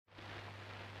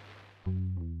All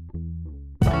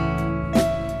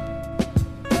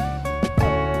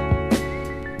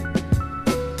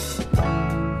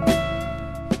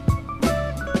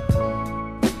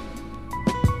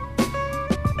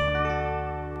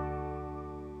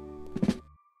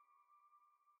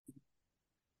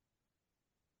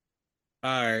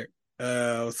right.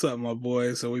 What's up, my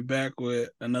boy? So we back with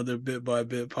another Bit by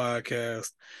Bit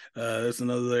podcast. It's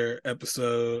another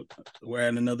episode. We're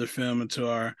adding another film into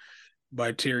our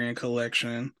Biterion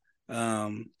Collection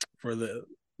for the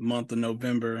month of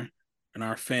November and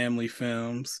our family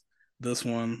films. This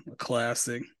one, a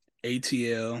classic,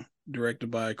 ATL, directed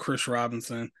by Chris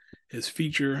Robinson, his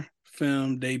feature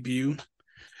film debut.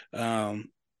 It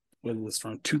was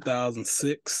from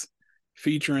 2006,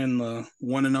 featuring the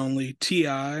one and only TIP,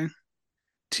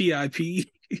 Yeah,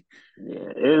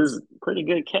 it was pretty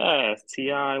good cast.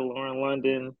 T.I., Lauren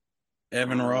London,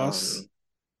 Evan Ross. um,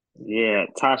 yeah,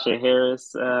 Tasha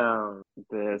Harris,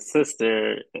 the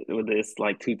sister with this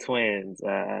like two twins.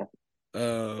 What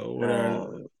are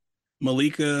Um,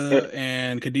 Malika it,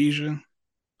 and Khadijah?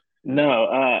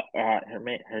 no,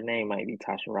 her name might be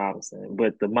Tasha Robinson,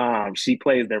 but the mom, she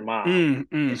plays their mom,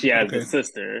 and she has the Okay.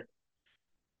 sister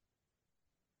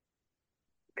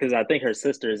because I think her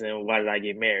sister's in Why Did I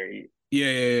Get Married?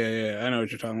 Yeah. I know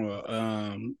what you're talking about.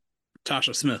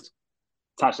 Tasha Smith.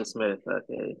 Tasha Smith.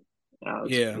 Okay, I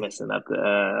was Yeah. messing up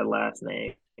the last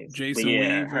names, but Jason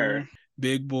yeah, her. Weaver,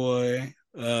 Big Boy.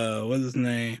 What's his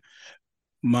name?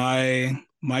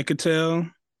 Mike Attell,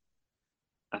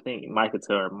 I think Mike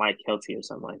or Mike Kelty or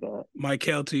something like that. Mike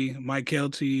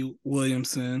Kelty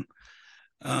Williamson,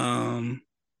 um,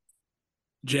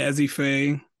 Jazzy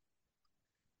Faye.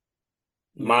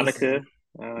 Yeah, this is Monica.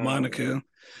 Monica.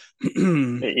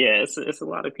 Yeah, it's a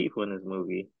lot of people in this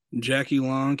movie. Jackie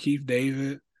Long, Keith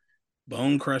David,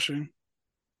 Bone Crusher.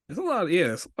 There's a lot.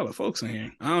 It's a lot of folks in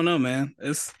here. I don't know, man.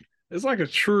 It's like a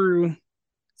true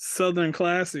Southern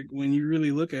classic when you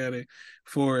really look at it,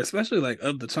 for especially like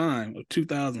of the time of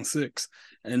 2006.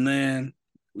 And then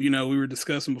we were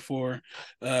discussing before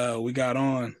we got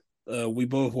on. We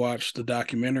both watched the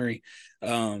documentary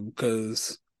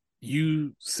because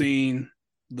you seen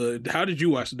the. How did you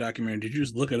watch the documentary? Did you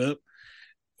just look it up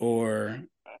or?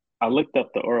 I looked up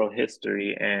the oral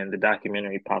history and the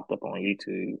documentary popped up on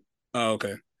YouTube. Oh,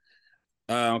 okay.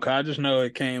 Okay, I just know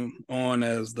it came on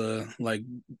as the like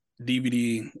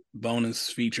DVD bonus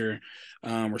feature,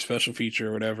 or special feature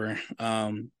or whatever.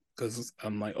 Because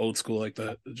I'm like old school like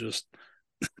that, just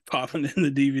popping in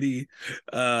the DVD.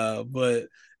 But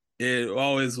it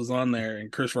always was on there,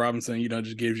 and Chris Robinson,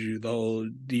 just gives you the whole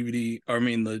DVD, or I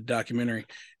mean the documentary,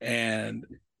 and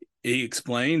he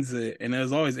explains it, and it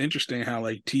was always interesting how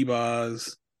like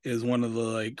T-Boz is one of the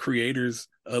like creators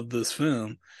of this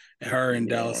film, and her and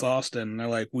Dallas Yeah, Austin, and they're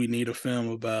like, we need a film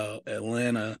about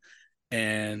Atlanta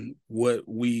and what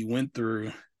we went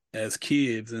through as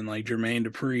kids, and like Jermaine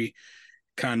Dupri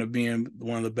kind of being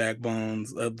one of the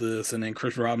backbones of this, and then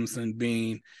Chris Robinson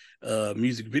being a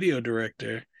music video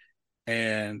director,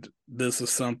 and this is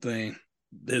something,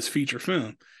 this feature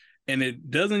film, and it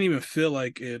doesn't even feel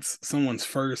like it's someone's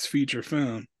first feature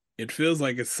film. It feels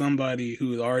like it's somebody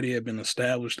who already had been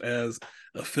established as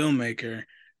a filmmaker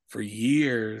for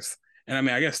years. And I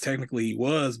mean, I guess technically he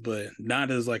was, but not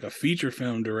as like a feature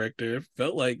film director. It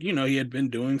felt like, he had been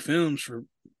doing films for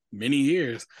many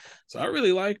years. So I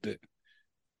really liked it.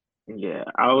 yeah.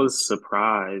 I was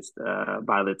surprised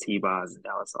by the T-Boz and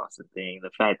Dallas Austin thing. The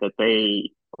fact that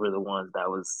they were the ones that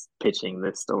was pitching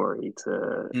this story to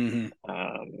Mm-hmm.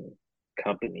 um,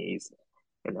 companies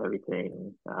and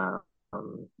everything.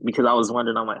 Because I was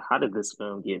wondering, I'm like, how did this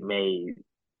film get made?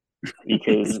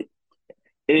 Because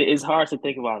it's hard to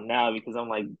think about now because I'm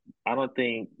like, I don't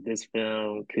think this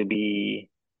film could be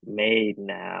made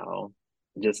now,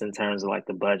 just in terms of like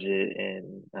the budget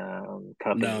and No,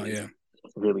 companies yeah.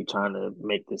 really trying to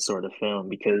make this sort of film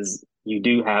because you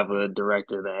do have a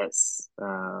director that's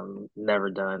never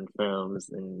done films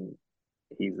and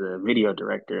he's a video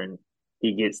director and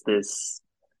he gets this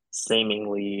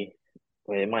seemingly,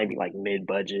 well, it might be like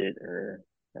mid-budget or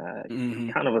uh, Mm-hmm.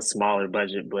 kind of a smaller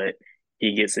budget, but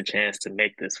he gets a chance to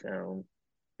make this film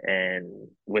and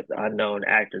with unknown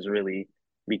actors really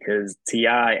because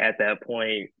T.I. at that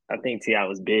point, I think T.I.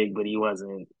 was big, but he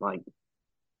wasn't like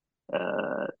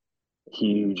a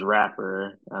huge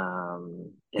rapper He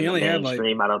in the only had like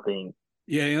mainstream. I don't think.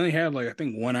 Yeah, he only had like I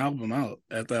think one album out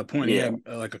at that point. He Yeah,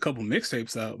 had like a couple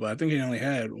mixtapes out, but I think he only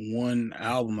had one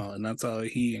album out, and that's how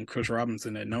he and Chris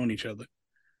Robinson had known each other.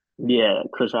 yeah.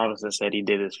 Chris Robinson said he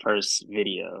did his first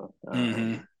video,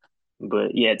 Mm-hmm.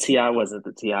 but yeah, T.I. wasn't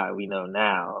the T.I. we know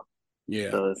now.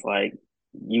 Yeah, So it's like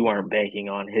you weren't banking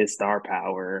on his star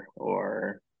power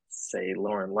or say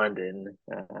Lauren London.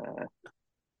 Because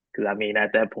I mean,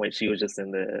 at that point, she was just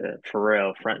in the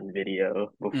Pharrell fronting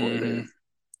video before Mm-hmm. this.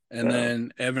 And So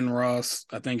then Evan Ross,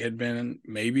 I think, had been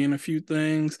maybe in a few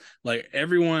things. Like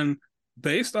everyone,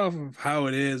 based off of how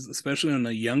it is, especially on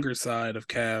the younger side of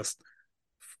cast,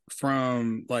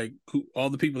 from like all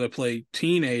the people that play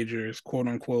teenagers, quote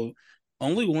unquote,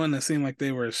 only one that seemed like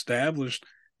they were established,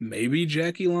 maybe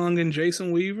Jackie Long and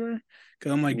Jason Weaver.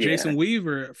 Because I'm like yeah, Jason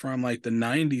Weaver from like the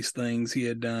 '90s things he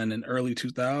had done in early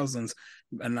 2000s,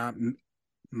 and I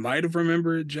might have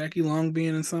remembered Jackie Long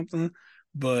being in something,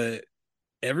 but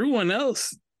everyone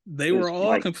else, they were it's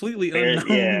all like completely fair, unknown.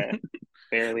 yeah,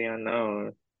 fairly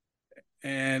unknown.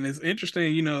 And it's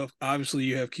interesting, you know, obviously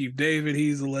you have Keith David,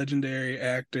 he's a legendary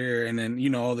actor, and then,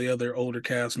 you know, all the other older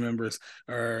cast members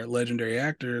are legendary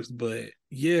actors. But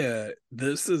yeah,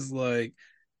 this is like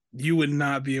you would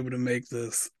not be able to make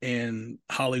this in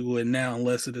Hollywood now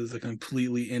unless it is a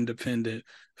completely independent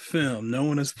film. No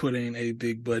one is putting a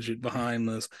big budget behind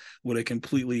this with a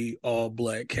completely all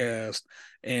black cast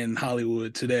in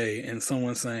Hollywood today. And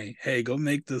someone saying, hey, go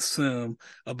make this film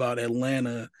about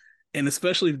Atlanta. And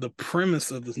especially the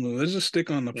premise of this movie. Let's just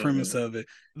stick on the premise Hmm. of it.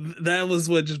 That was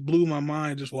what just blew my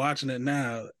mind just watching it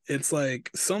now. It's like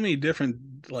so many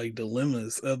different like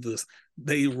dilemmas of this.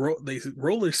 They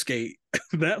roller skate.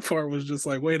 That part was just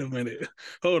like, wait a minute,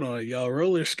 hold on, y'all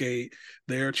roller skate.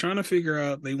 They're trying to figure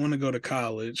out they want to go to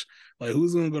college. Like,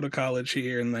 who's going to go to college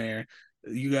here and there?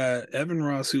 You got Evan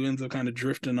Ross, who ends up kind of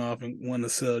drifting off and want to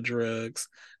sell drugs.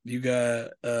 You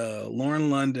got Lauren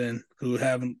London, who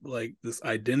having like this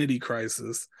identity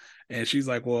crisis, and she's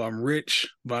like, "Well, I'm rich,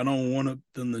 but I don't want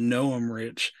them to know I'm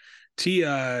rich." Ti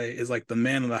is like the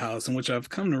man of the house, in which I've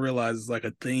come to realize is like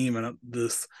a theme and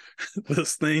this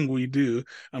this thing we do.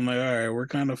 I'm like, all right, we're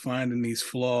kind of finding these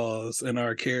flaws in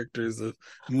our characters of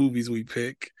movies we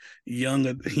pick, young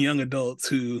adults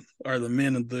who are the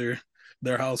men of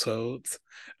their households.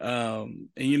 And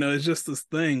you know, it's just this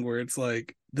thing where it's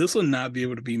like this will not be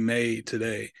able to be made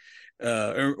today.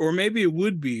 Or maybe it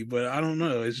would be, but I don't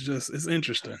know. It's just it's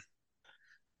interesting.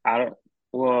 I don't.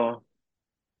 Well,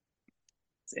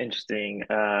 it's interesting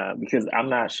because I'm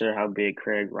not sure how big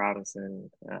Craig Robinson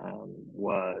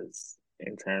was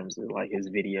in terms of like his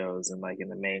videos and like in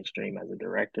the mainstream as a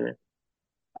director.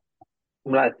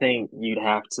 But I think you'd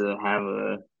have to have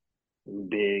a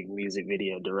big music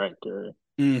video director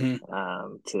Mm-hmm.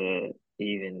 to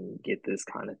even get this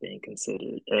kind of thing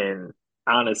considered. And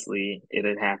honestly,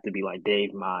 it'd have to be like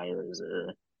Dave Meyers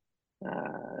or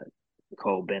uh,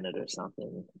 Cole Bennett or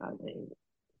something. I think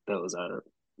those are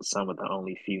some of the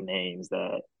only few names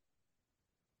that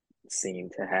seem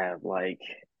to have like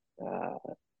uh,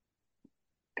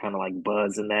 kind of like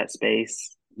buzz in that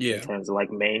space in Yeah, terms of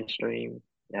like mainstream.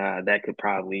 That could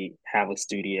probably have a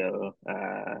studio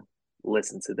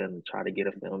listen to them and try to get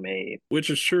a film made. which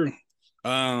is true.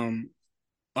 Um,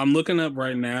 I'm looking up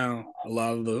right now a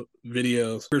lot of the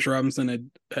videos Chris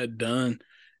Robinson had done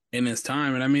in his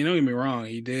time, and I mean, don't get me wrong,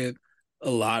 he did a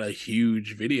lot of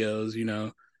huge videos. You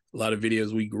know, a lot of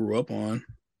videos we grew up on.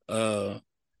 Uh,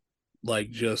 like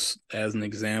just as an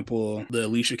example, the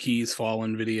Alicia Keys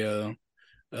Fallen video,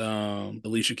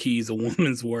 Alicia Keys A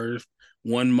Woman's Worth,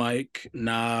 One Mic,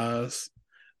 Nas,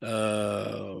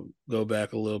 go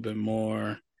back a little bit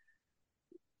more,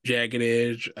 Jagged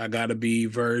Edge, I Gotta Be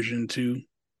version 2,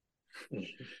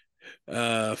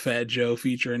 Fat Joe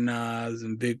featuring Nas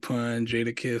and Big Pun,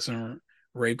 Jada Kiss and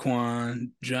Raekwon,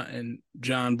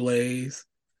 John Blaze.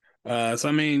 So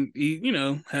I mean, he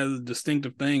has a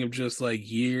distinctive thing of just like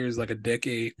years, like a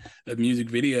decade of music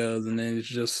videos, and then it's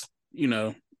just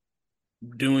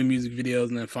doing music videos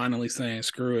and then finally saying,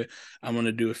 "Screw it, I'm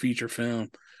gonna do a feature film."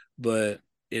 But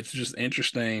it's just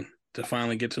interesting to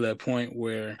finally get to that point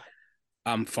where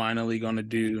I'm finally gonna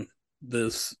do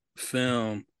this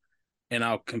film and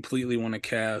I'll completely want to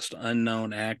cast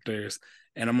unknown actors,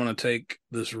 and I'm gonna take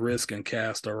this risk and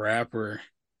cast a rapper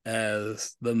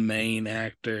as the main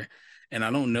actor, and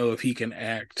I don't know if he can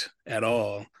act at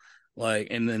all. Like,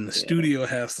 and then the Yeah, studio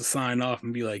has to sign off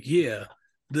and be like, "Yeah,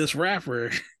 this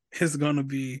rapper is gonna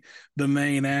be the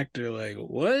main actor." Like,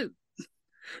 what?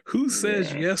 Who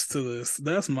says yeah. yes to this?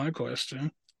 That's my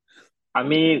question. I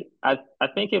mean, I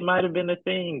think it might have been a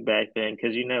thing back then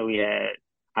because you know we had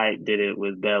Hype did it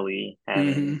with Belly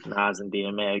Mm-hmm. having Nas and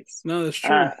DMX. No, that's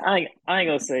true. I ain't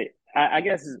gonna say. I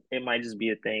guess it might just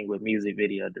be a thing with music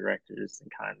video directors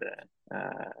and kind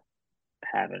of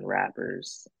having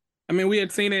rappers. I mean, we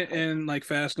had seen it in like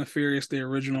Fast and Furious, the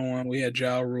original one. We had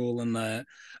Ja Rule in that.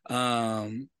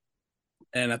 Um,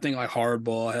 and I think like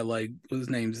Hardball had like what his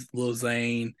name's Lil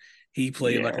Zane He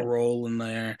played like a Yeah. role in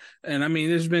there. And I mean,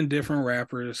 there's been different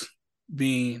rappers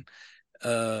being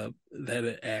that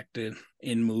had acted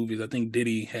in movies. I think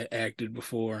Diddy had acted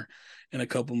before in a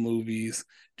couple movies.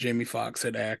 Jamie Foxx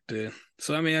had acted.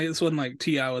 So I mean, this wasn't like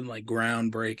T.I. wasn't like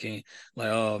groundbreaking. Like,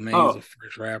 oh man, he's a Oh,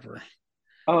 first rapper.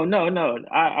 oh no, no.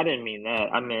 I didn't mean that.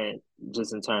 I meant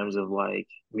just in terms of like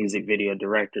music video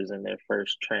directors in their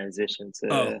first transition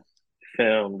Oh, to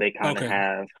film, they kind of okay,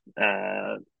 have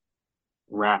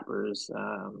rappers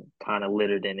kind of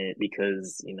littered in it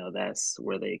because, that's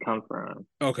where they come from.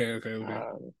 okay.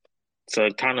 Um, so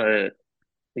it kind of,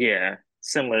 yeah,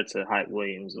 similar to Hype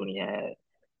Williams when he had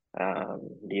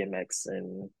DMX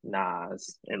and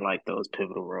Nas in like those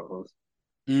pivotal roles.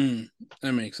 Mm,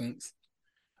 that makes sense.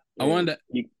 I Yeah, wanted to.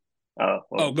 you, oh,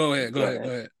 Oh, well, go ahead, go go ahead, go ahead.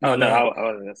 ahead. Oh No, go no, ahead. I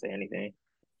wasn't gonna say anything.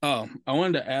 I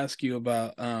wanted to ask you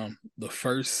about the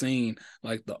first scene,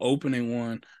 like the opening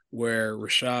one where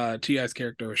Rashad, T.I.'s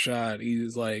character Rashad,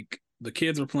 he's like the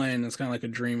kids are playing, it's kind of like a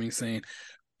dreaming scene.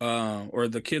 Or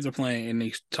the kids are playing and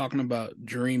he's talking about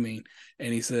dreaming,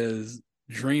 and he says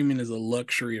dreaming is a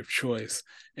luxury of choice.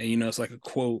 And it's like a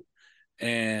quote.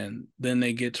 And then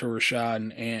they get to Rashad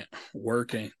and Ant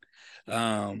working.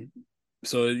 Um,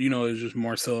 so it's just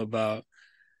more so about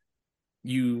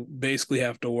you basically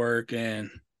have to work and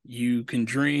you can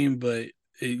dream, but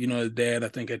his dad I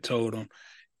think had told him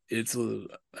I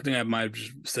think I might have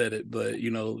just said it, but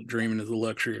dreaming is a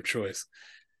luxury of choice.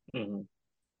 Hmm.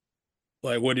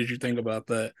 Like, what did you think about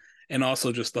that? And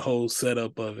also just the whole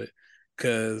setup of it.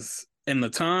 Because in the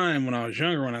time when I was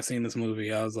younger, when I seen this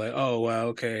movie, I was like, oh, wow,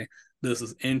 okay, this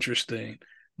is interesting.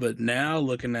 But now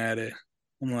looking at it,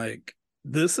 I'm like,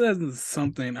 this is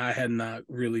something I had not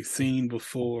really seen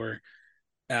before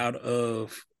out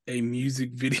of a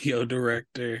music video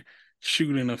director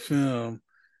shooting a film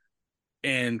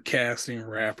and casting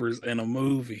rappers in a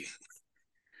movie.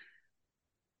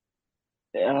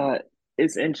 Uh,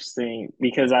 it's interesting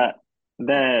because I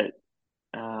that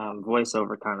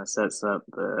voiceover kind of sets up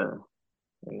the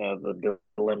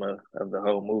dilemma of the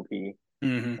whole movie.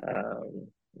 Mm-hmm.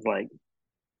 Like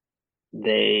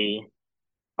they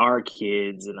are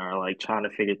kids and are like trying to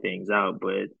figure things out,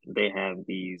 but they have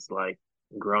these like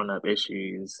grown up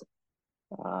issues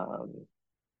um,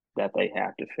 that they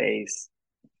have to face.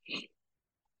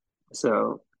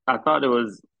 So I thought it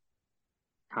was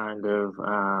kind of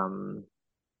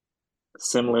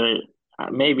similar.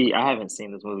 Maybe I haven't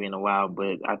seen this movie in a while,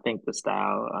 but I think the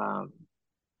style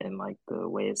and like the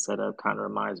way it's set up kind of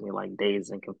reminds me like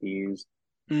Dazed and Confused.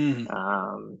 Mm-hmm.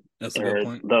 Um, That's a good or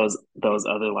point. those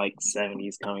other like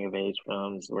 70s coming of age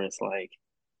films where it's like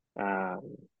um,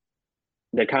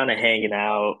 they're kind of hanging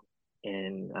out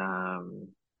and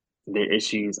their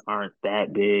issues aren't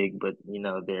that big, but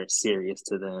they're serious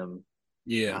to them,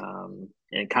 Yeah,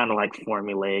 and kind of like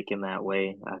formulaic in that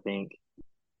way, I think.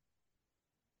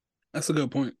 that's a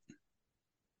good point.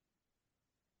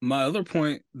 My other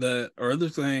point or other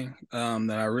thing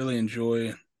that I really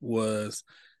enjoy was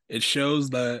it shows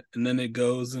that, and then it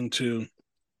goes into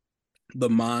the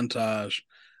montage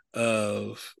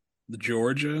of the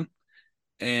Georgia,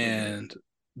 Hmm. and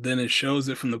then it shows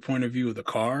it from the point of view of the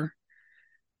car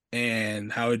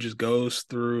and how it just goes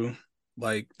through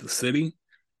like the city.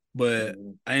 But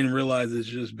Hmm. I didn't realize it's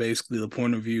just basically the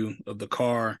point of view of the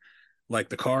car, like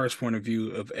the car's point of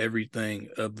view of everything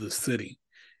of the city.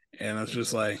 And it's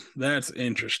just Hmm. like, that's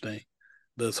interesting.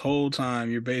 This whole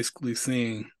time, you're basically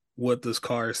seeing what this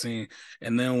car is seeing.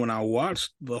 And then when I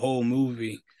watched the whole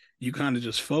movie, you kind of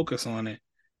just focus on it.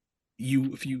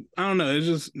 If you, I don't know, it's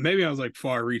just maybe I was like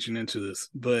far reaching into this,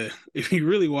 but if you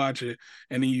really watch it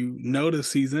and then you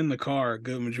notice he's in the car a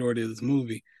good majority of this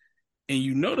movie, and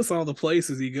you notice all the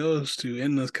places he goes to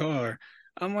in this car,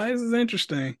 I'm like, this is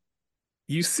interesting.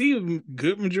 You see a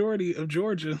good majority of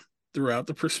Georgia throughout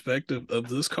the perspective of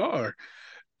this car.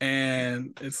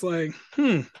 And it's like,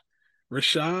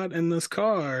 Rashad in this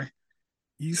car,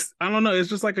 I don't know, it's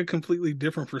just like a completely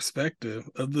different perspective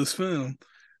of this film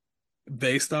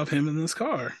based off him in this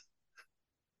car.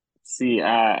 See,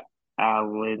 I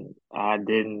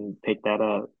didn't pick that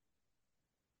up.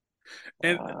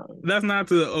 And Um, that's not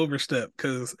to overstep,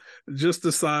 because just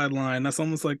the sideline, that's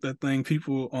almost like that thing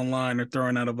people online are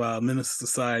throwing out about Menace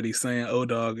Society saying O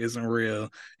Dog isn't real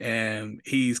and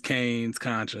he's Kane's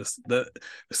conscious.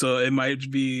 So it might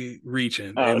be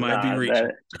reaching. It oh might be no,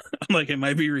 reaching. Like it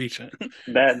might be reaching.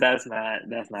 that's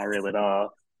not real at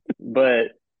all.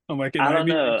 But I'm like, it I might don't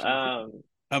be know. reaching.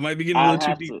 I might be getting a I'd little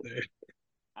too have deep to there.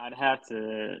 I'd have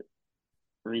to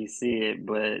re-see it,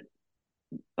 but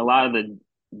a lot of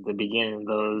the beginning of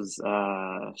those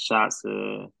shots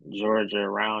of Georgia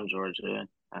around Georgia,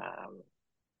 um,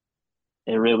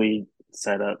 it really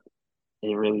set up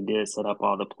it really did set up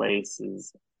all the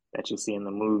places that you see in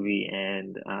the movie,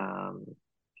 and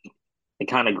it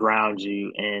kind of grounds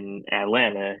you in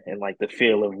Atlanta and like the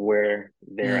feel of where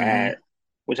they're Mm-hmm. at,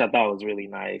 which I thought was really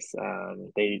nice.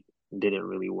 They did it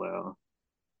really well,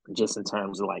 just in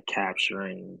terms of like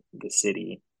capturing the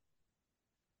city.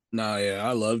 No, yeah,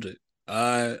 I loved it.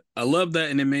 I loved that,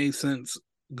 and it made sense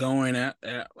going at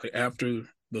like after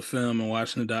the film and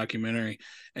watching the documentary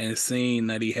and seeing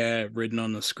that he had written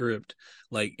on the script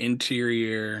like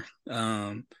interior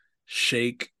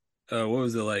shake what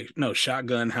was it like no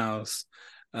shotgun house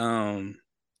um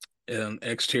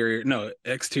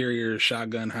exterior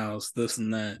shotgun house this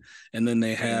and that, and then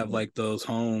they have Mhm. like those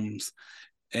homes,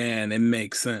 and it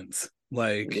makes sense.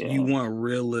 Like you Yeah, want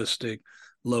realistic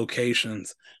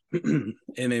locations, and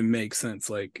it makes sense.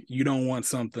 Like you don't want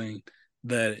something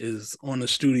that is on a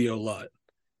studio lot.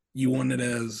 You want it mhm.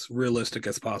 as realistic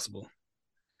as possible.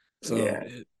 So Yeah,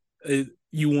 it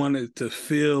you want it to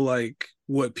feel like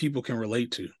what people can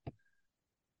relate to.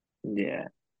 yeah.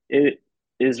 It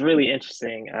is really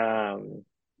interesting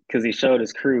because he showed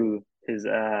his crew his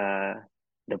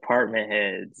department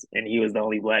heads, and he was the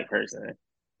only black person,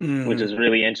 which Mm-hmm. is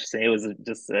really interesting. It was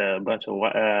just a bunch of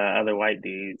other white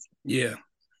dudes. Yeah.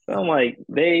 So I'm like,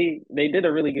 they did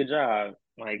a really good job.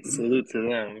 Like, salute to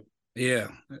them. Yeah.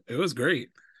 It was great.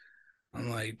 I'm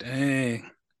like, dang,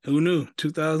 who knew?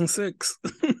 2006.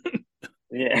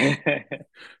 Yeah.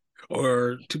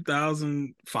 Or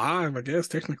 2005, I guess,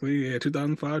 technically. Yeah,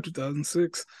 2005,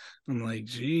 2006. I'm like,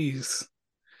 geez.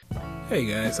 Hey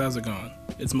guys, how's it going?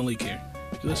 It's Malik here.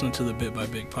 You're listening to the Bit by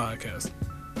Big podcast.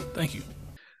 Thank you.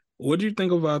 What do you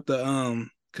think about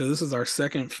because this is our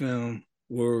second film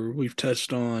where we've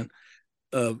touched on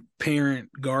a parent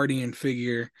guardian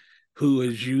figure who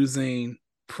is using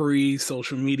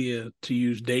pre-social media to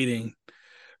use dating.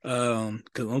 Because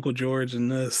Uncle George in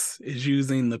this is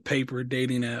using the paper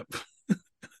dating app.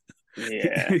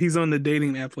 Yeah. He's on the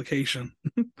dating application.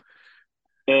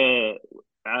 Uh,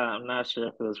 I'm not sure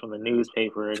if it was from the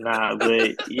newspaper or not,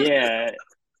 but yeah,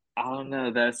 I don't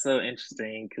know. That's so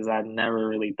interesting because I never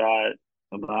really thought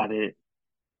about it.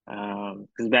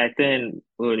 Because back then,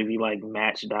 would it be like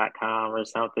Match.com or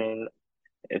something?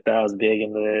 If that was big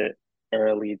in the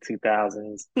early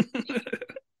 2000s.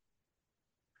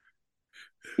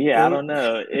 Yeah, I Oh, don't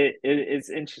know. It's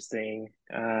interesting.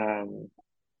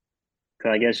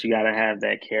 'Cause I guess you gotta have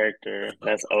that character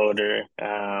that's older,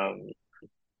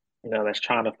 that's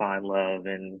trying to find love,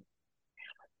 and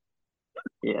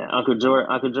yeah, Uncle George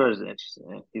is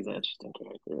interesting. He's an interesting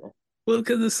character. well,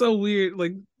 because it's so weird.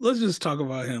 Like, let's just talk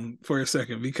about him for a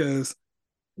second because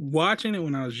watching it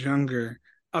when I was younger,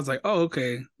 I was like, oh,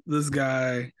 okay, this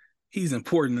guy, he's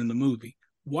important in the movie.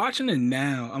 Watching it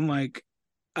now, I'm like,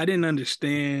 I didn't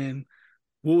understand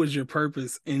what was your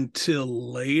purpose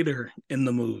until later in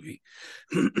the movie.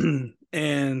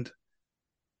 And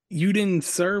you didn't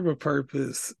serve a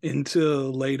purpose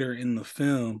until later in the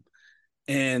film.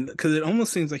 And because it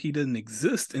almost seems like he doesn't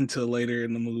exist until later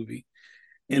in the movie.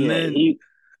 And Yeah, then,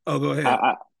 oh, go I, ahead.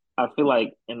 I, I feel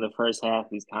like in the first half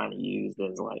he's kind of used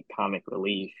as like comic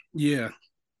relief. Yeah,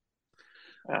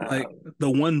 like Um, the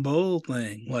one bowl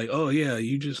thing. Like, oh yeah,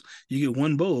 you get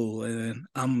one bowl, and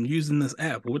I'm using this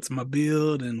app. What's my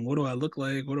build, and what do I look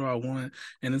like? What do I want?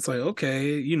 And it's like,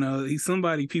 okay, he's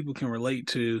somebody people can relate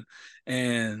to,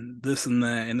 and this and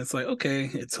that. And it's like, okay,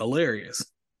 it's hilarious.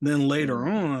 Then later mm,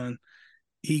 on,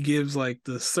 he gives like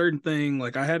the certain thing.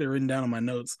 Like I had it written down in my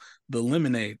notes. The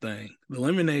lemonade thing. The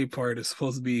lemonade part is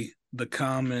supposed to be the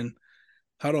common.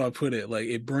 How do I put it? Like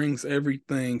it brings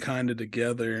everything kind of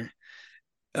together,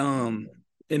 um mm,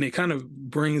 and it kind of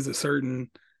brings a certain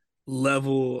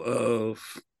level of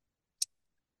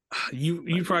you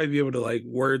like probably be able to like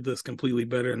word this completely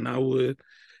better than I would.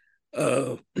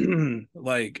 uh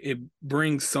like it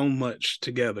brings so much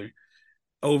together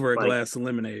over a like glass of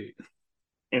lemonade.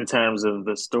 in terms of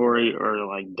the story or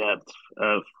like depth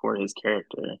of for his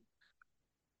character.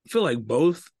 I feel like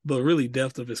both, but really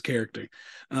depth of his character.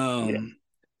 Yeah,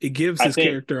 It gives I his think.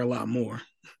 character a lot more.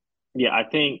 Yeah, I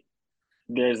think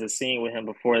there's a scene with him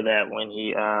before that when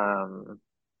he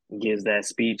gives that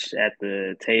speech at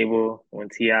the table when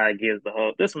T.I. gives the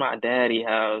whole "This is my daddy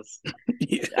house.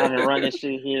 I've been running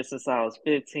shit here since I was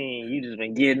 15. You just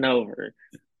been getting over."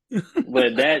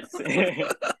 But that's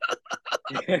that's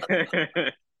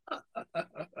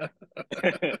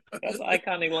an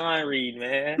iconic line read,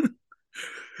 man.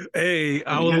 Hey,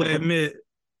 I will admit,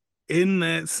 in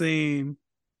that scene,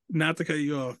 not to cut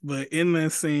you off, but in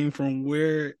that scene from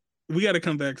where we got to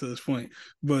come back to this point,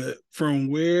 but from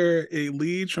where it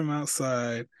leads from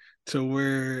outside to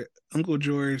where Uncle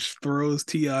George throws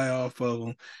T.I. off of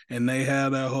him, and they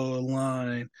have that whole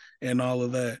line and all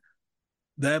of that.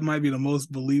 That might be the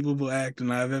most believable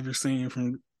acting I've ever seen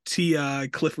from T.I.,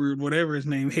 Clifford, whatever his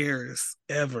name, Harris,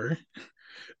 ever.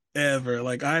 Ever.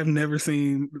 Like, I've never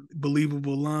seen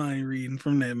believable line reading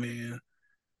from that man.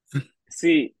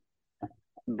 See,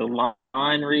 the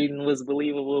line reading was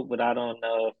believable, but I don't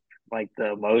know if like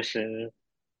the emotion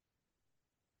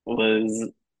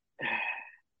was.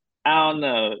 I don't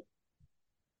know.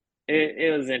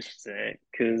 It was interesting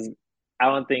because I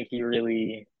don't think he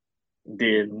really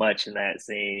did much in that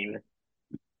scene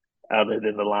other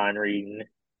than the line reading.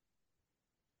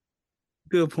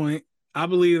 Good point. I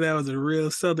believe that was a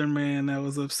real Southern man that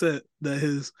was upset that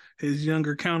his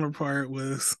younger counterpart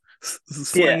was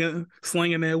Yeah,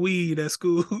 slinging that weed at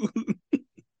school.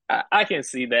 I can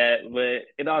see that, but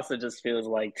it also just feels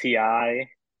like Ti.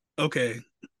 Okay.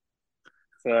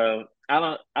 So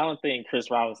I don't think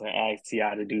Chris Robinson asked Ti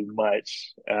to do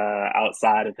much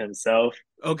outside of himself,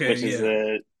 Okay. which is Yeah.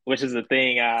 a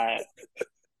thing I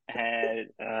had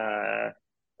a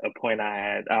point I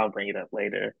had. I'll bring it up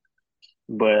later.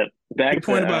 But Your back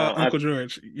to point about Uncle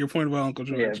George. Your point about Uncle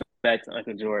yeah, George. back to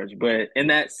Uncle George. But in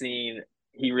that scene,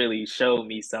 he really showed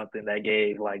me something that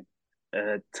gave like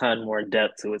a ton more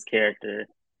depth to his character.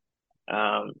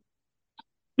 Um,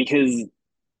 because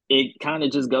it kind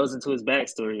of just goes into his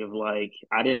backstory of like,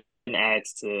 I didn't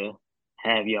ask to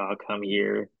have y'all come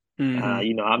here.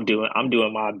 Mm-hmm. I'm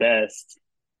doing my best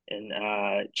and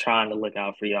trying to look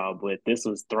out for y'all, but this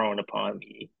was thrown upon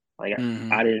me. Like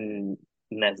Mm-hmm. I didn't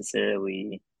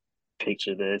necessarily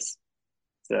picture this.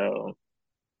 So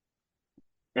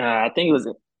I think it was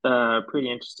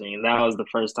pretty interesting. And that was the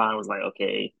first time I was like,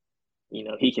 okay,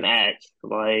 he can act.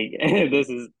 Like this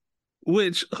is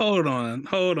Which hold on.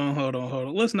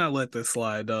 Let's not let this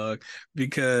slide, dog,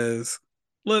 because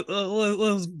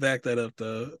let's back that up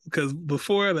though, because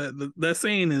before that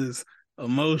scene is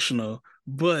emotional,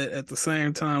 but at the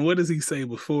same time, what does he say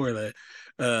before that?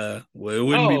 Well,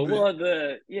 oh well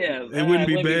the yeah, it wouldn't it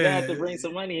be wouldn't be bad to bad. bring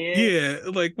some money in. Yeah,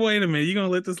 like wait a minute, you gonna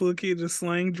let this little kid just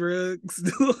slang drugs?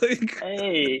 Like,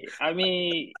 Hey, I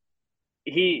mean,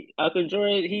 he Uncle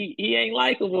George, he ain't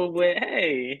likable, but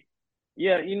hey,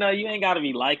 yeah, you ain't got to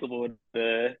be likable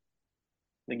to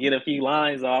get a few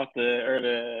lines off the or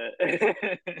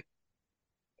the.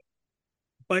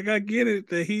 like I get it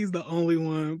that he's the only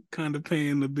one kind of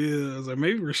paying the bills, or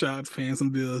maybe Rashad's paying some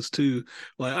bills too.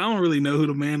 Like I don't really know who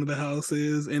the man of the house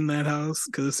is in that house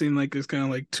because it seemed like there's kind of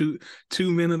like two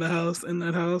men of the house in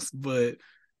that house, but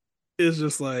it's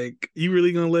just like you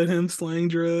really gonna let him slang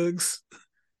drugs?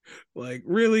 Like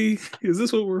really? Is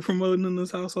this what we're promoting in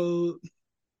this household?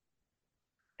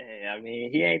 Hey, I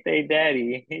mean, he ain't their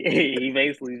daddy. He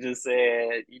basically just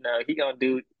said, he gonna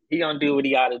do what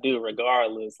he got to do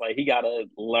regardless. Like he got to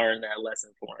learn that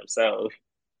lesson for himself,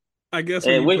 I guess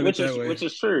when and you which, put it which that is way, which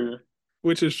is true.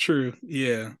 which is true.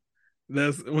 Yeah.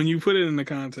 That's when you put it in the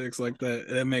context like that,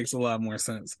 it makes a lot more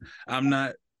sense. I'm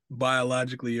not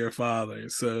biologically your father,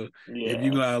 so if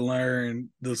you Yeah, gotta learn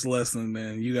this lesson,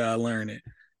 then you gotta learn it.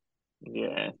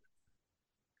 yeah.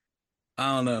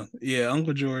 I don't know. Yeah,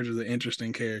 Uncle George is an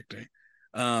interesting character.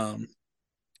 Um,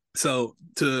 so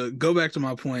to go back to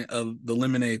my point of the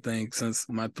lemonade thing, since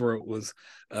my throat was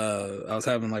I was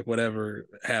having like whatever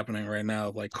happening right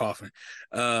now, like coughing.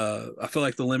 I feel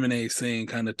like the lemonade scene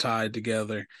kind of tied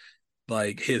together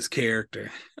like his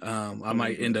character. I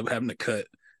might end Hmm. up having to cut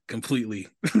completely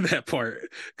that part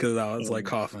because I was like Hmm.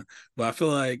 coughing. But I feel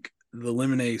like the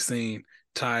lemonade scene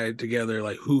tied together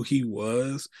like who he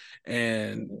was,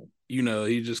 and Hmm.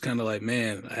 he just kind of like,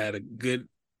 man, I had a good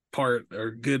part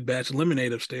or good batch of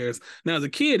lemonade upstairs. Now as a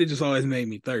kid, it just always made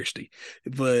me thirsty,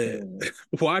 but Hmm.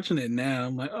 watching it now,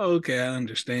 I'm like, oh, okay, I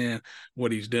understand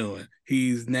what he's doing.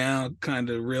 He's now kind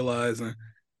of realizing,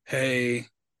 hey,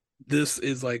 this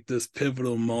is like this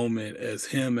pivotal moment as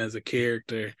him as a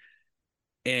character,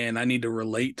 and I need to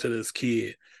relate to this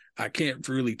kid. I can't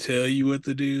really tell you what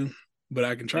to do, but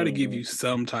I can try to give Hmm. you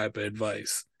some type of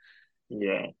advice.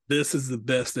 Yeah. This is the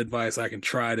best advice I can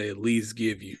try to at least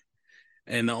give you,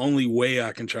 and the only way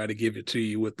I can try to give it to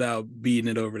you without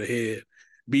beating you over the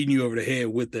head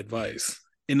with advice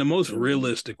in the most Hmm.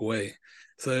 realistic way.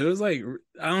 So it was like,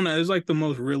 I don't know, it was like the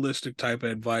most realistic type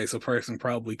of advice a person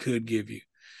probably could give you.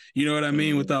 You know what I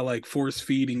mean? Hmm. Without like force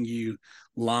feeding you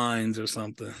lines or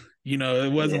something.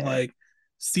 It wasn't Yeah. like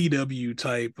CW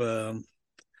type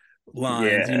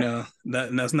lines, Yeah.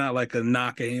 that's not like a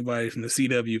knock at anybody from the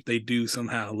CW if they do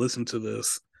somehow listen to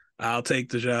this. I'll take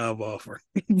the job offer.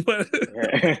 But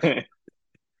Yeah.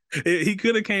 he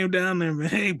could have came down there and been,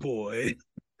 hey boy,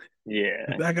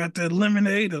 Yeah. I got that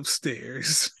lemonade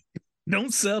upstairs.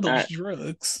 Don't sell those I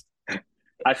drugs.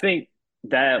 I think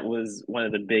that was one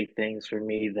of the big things for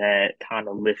me that kind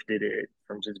of lifted it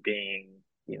from just being,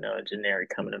 a generic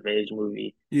coming of age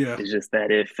movie. Yeah. It's just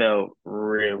that it felt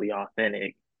really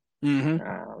authentic. Mm-hmm.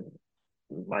 Um,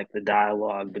 like the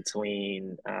dialogue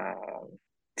between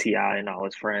T.I. and all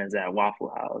his friends at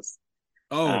Waffle House.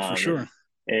 Oh, for Um, and, sure.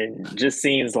 and just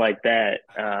scenes like that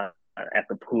at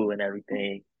the pool and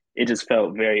everything, it just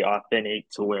felt very authentic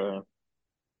to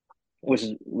which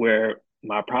is where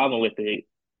my problem with it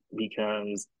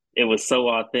becomes it was so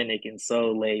authentic and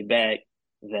so laid back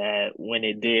that when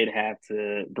it did have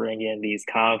to bring in these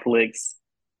conflicts,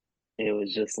 it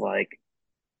was just like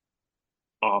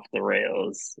off the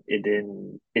rails. It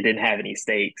didn't have any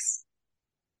stakes.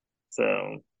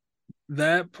 So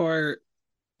That part,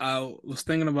 I was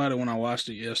thinking about it when I watched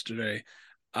it yesterday.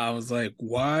 I was like,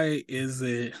 why is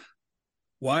this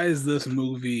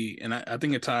movie, and I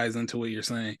think it ties into what you're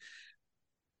saying.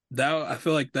 That I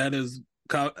feel like that is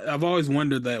I've always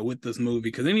wondered that with this movie,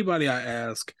 because anybody I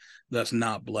ask that's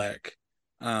not black,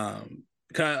 um,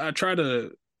 I try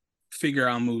to figure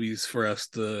out movies for us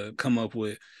to come up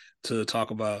with to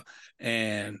talk about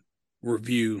and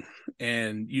review.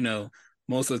 And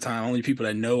most of the time, only people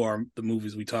that know are the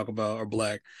movies we talk about are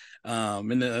black, and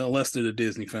unless they're the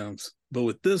Disney films. But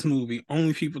with this movie,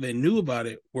 only people that knew about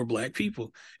it were black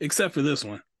people, except for this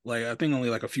one. Like I think only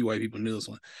like a few white people knew this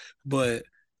one, but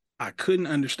I couldn't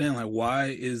understand like why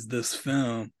is this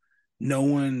film no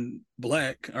one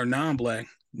black or non-black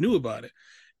knew about it,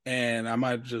 and I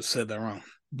might have just said that wrong,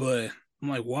 but I'm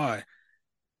like, why?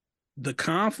 The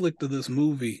conflict of this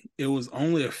movie, it was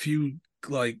only a few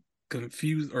like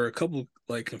confused or a couple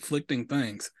like conflicting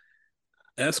things.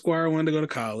 Esquire wanted to go to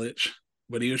college,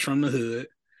 but he was from the hood.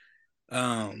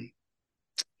 Um,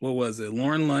 what was it?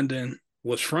 Lauren London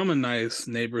was from a nice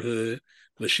neighborhood,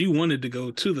 but she wanted to go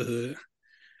to the hood.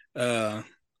 Uh,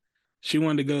 she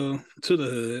wanted to go to the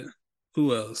hood.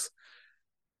 Who else?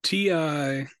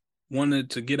 Ti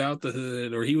wanted to get out the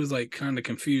hood, or he was like kind of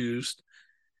confused.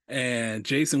 And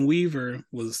Jason Weaver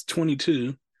was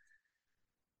 22.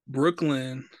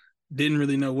 Brooklyn didn't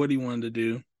really know what he wanted to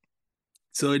do.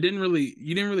 So you didn't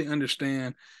really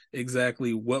understand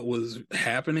exactly what was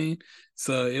happening.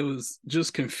 So it was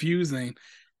just confusing.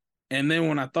 And then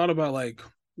when I thought about like,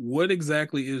 what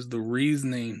exactly is the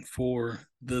reasoning for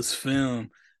this film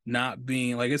not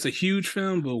being like, it's a huge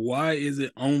film, but why is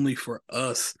it only for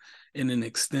us in an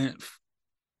extent?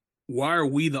 Why are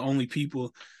we the only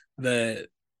people that,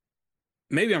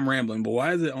 maybe I'm rambling, but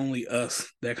why is it only us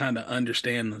that kind of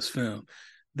understand this film?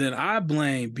 Then I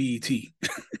blame BT.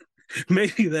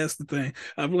 Maybe that's the thing.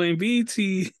 I blame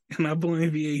BT and I blame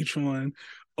VH1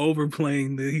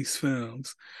 overplaying these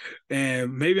films.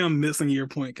 And maybe I'm missing your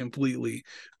point completely,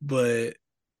 but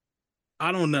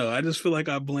I don't know. I just feel like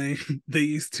I blame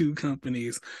these two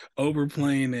companies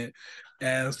overplaying it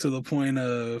as to the point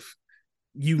of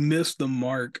you missed the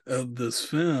mark of this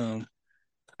film.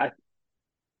 I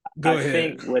Go I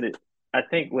ahead. think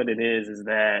what it is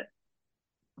that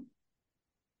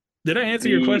Did I answer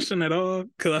your the question at all?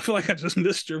 Because I feel like I just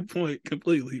missed your point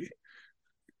completely.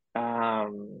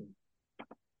 um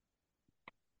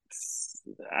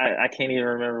I can't even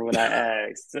remember what I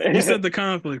asked. You said the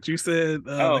conflict. You said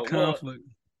the Oh, well, conflict.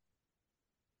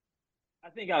 I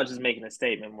think I was just making a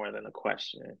statement more than a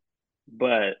question.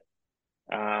 But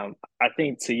I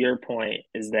think to your point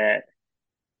is that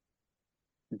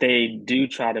they do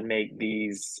try to make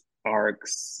these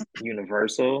arcs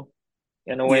universal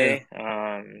in a Yeah. way.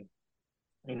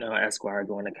 Esquire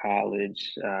going to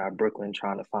college, Brooklyn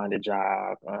trying to find a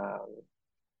job,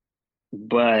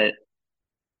 but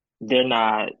they're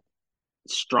not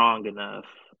strong enough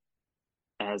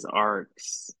as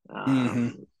arcs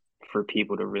Mm-hmm. for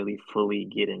people to really fully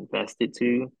get invested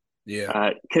to. Yeah.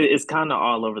 'Cause it's kind of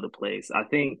all over the place. I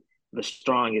think the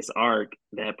strongest arc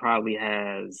that probably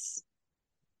has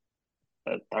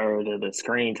a third of the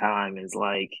screen time is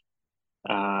like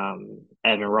Evan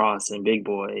Ross and Big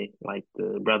Boy, like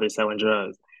the brothers selling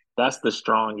drugs. That's the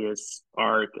strongest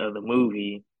arc of the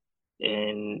movie,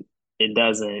 and it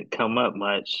doesn't come up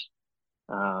much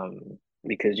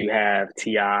because you have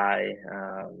Ti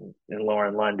and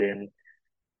Lauren London.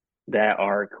 That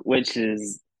arc, which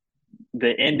is the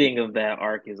ending of that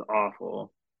arc, is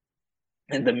awful,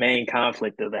 and the main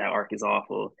conflict of that arc is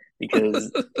awful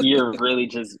because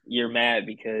you're mad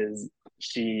because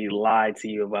she lied to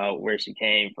you about where she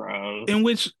came from. In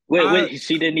which Wait,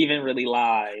 she didn't even really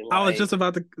lie. I was Like, just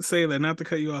about to say that, not to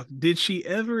cut you off. Did she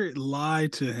ever lie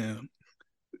to him?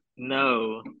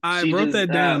 no, I she wrote just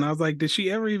that down. I was like, did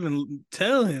she ever even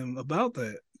tell him about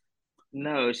that?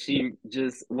 No, she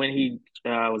just when he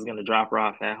was gonna drop her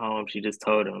off at home, she just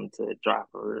told him to drop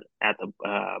her at the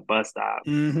bus stop,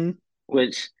 Mm-hmm.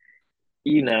 which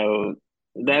you know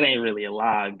that ain't really a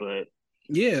lie, but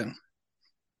Yeah.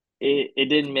 it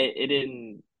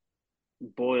didn't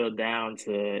boil down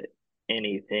to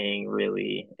anything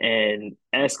really. And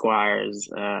Esquire's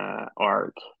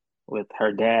arc with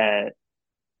her dad,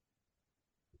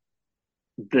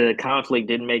 the conflict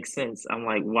didn't make sense. I'm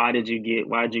like, why did you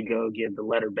go give the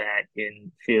letter back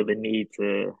and feel the need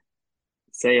to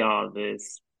say all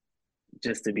this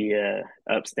just to be a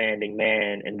upstanding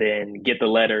man and then get the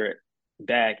letter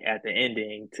back at the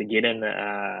ending to get in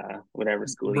the whatever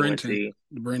school he went Brenton.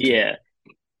 to. Brenton. Yeah.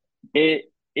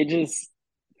 It just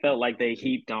felt like they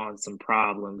heaped on some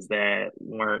problems that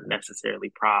weren't necessarily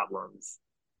problems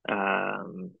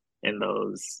um in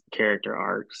those character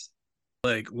arcs.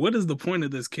 Like, what is the point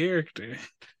of this character?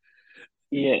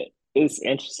 Yeah, it's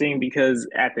interesting because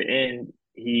at the end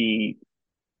he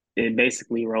it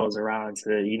basically rolls around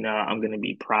to, I'm gonna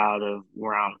be proud of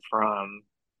where I'm from,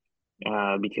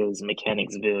 because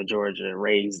Mechanicsville, Georgia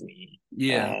raised me,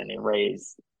 Yeah. and it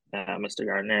raised Mr.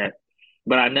 Garnett.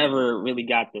 But I never really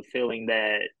got the feeling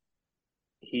that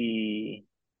he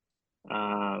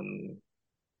um,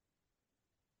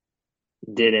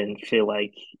 didn't feel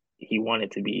like he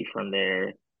wanted to be from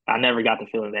there. I never got the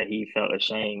feeling that he felt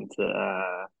ashamed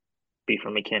to be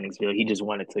from Mechanicsville. He just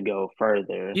wanted to go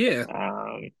further. Yeah.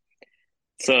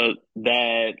 So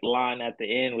that line at the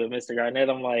end with Mr. Garnett,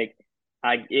 I'm like,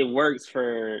 it works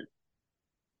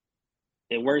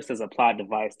as a plot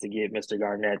device to get Mr.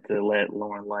 Garnett to let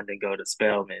Lauren London go to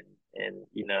Spelman and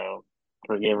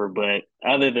forgive her. But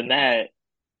other than that,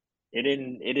 it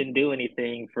didn't do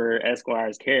anything for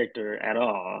Esquire's character at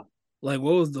all. Like,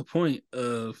 what was the point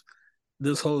of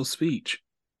this whole speech?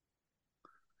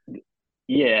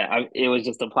 Yeah, it was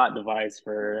just a plot device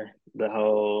for the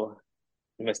whole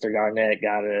Mr. Garnett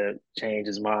got to change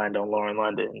his mind on Lauren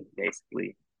London,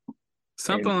 basically,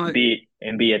 Something like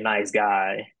and be a nice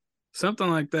guy. something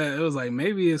like that. It was like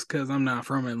maybe it's because I'm not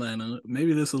from Atlanta.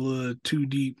 Maybe this is a little too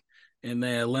deep in the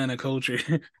Atlanta culture.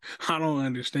 I don't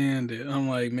understand it. I'm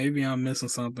like maybe I'm missing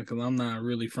something because I'm not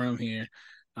really from here.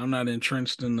 I'm not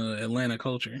entrenched in the Atlanta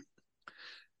culture.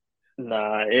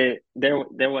 Nah, there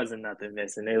wasn't nothing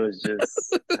missing. It was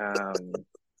just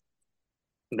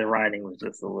the writing was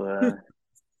just a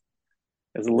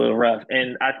little rough,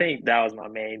 and I think that was my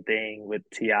main thing with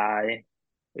Ti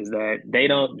is that they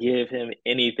don't give him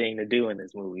anything to do in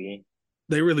this movie,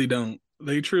 They really don't.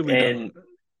 They truly don't. and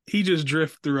He just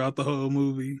drifts throughout the whole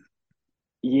movie.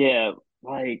 yeah,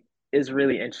 like it's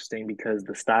really interesting because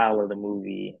the style of the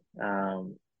movie,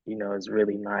 is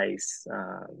really nice.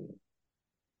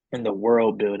 And the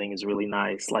world building is really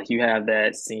nice. Like you have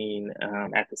that scene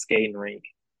at the skating rink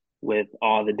with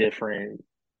all the different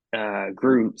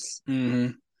groups,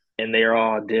 Mm-hmm. and they're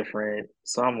all different.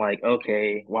 So I'm like,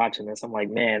 okay, watching this, I'm like,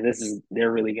 man,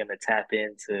 they're really gonna tap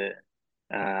into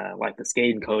like the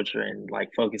skating culture and like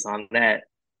focus on that.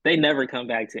 They never come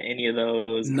back to any of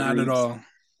those Not at groups. all.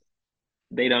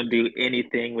 They don't do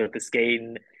anything with the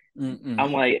skating. Mm-mm.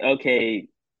 I'm like, okay,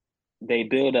 they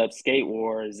build up skate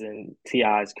wars and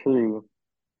Ti's crew,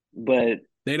 but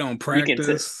They don't you can tell,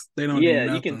 practice. They don't do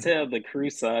yeah, you can nothing. tell the crew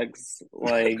sucks.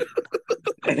 Like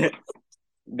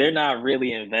they're not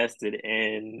really invested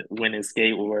in winning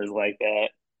skate wars like that.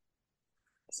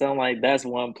 So I'm like, that's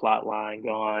one plot line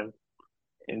gone.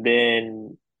 And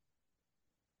then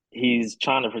he's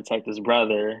trying to protect his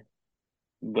brother,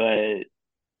 but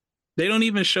They don't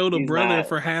even show the he's brother not.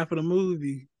 for half of the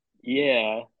movie.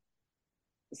 Yeah.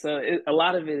 So a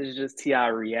lot of it is just Ti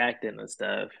reacting to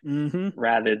stuff Mm-hmm.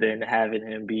 rather than having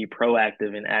him be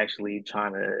proactive and actually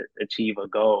trying to achieve a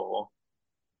goal.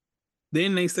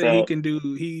 Then they say So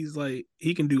he's like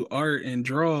he can do art and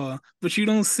draw, but you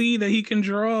don't see that he can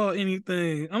draw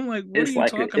anything. I'm like, what are it's you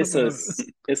like talking about?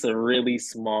 it's a really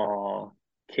small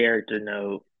character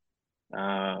note.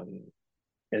 Um,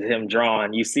 is him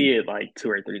drawing. You see it like two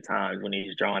or three times when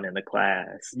he's drawing in the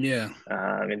class, Yeah.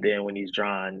 and then when he's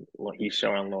showing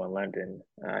Lauren London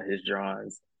his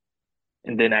drawings,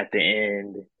 and then at the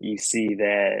end you see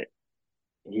that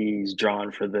he's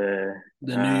drawn for the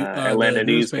The Atlanta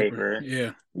newspaper. newspaper.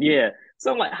 Yeah. Yeah,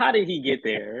 so I'm like, how did he get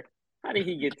there? How did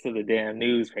he get to the damn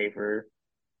newspaper?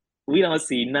 We don't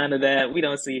see none of that. We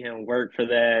don't see him work for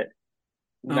that.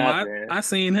 Nothing. I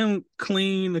seen him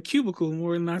clean a cubicle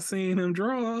more than I seen him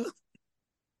draw.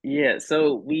 Yeah,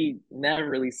 so we never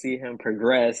really see him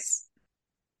progress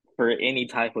for any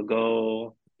type of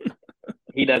goal.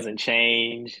 He doesn't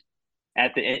change.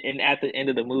 At the end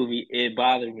of the movie, it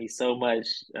bothered me so much.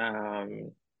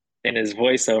 in his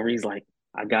voiceover, he's like,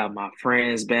 I got my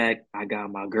friends back, I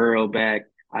got my girl back,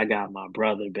 I got my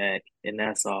brother back, and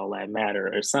that's all that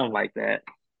matter, or something like that.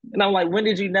 And I'm like, when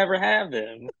did you never have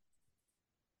them?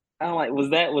 I'm like, was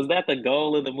that the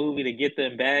goal of the movie to get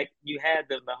them back? You had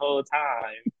them the whole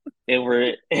time, and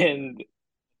we're in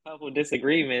a couple of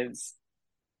disagreements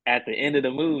at the end of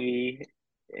the movie,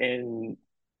 and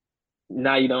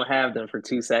now you don't have them for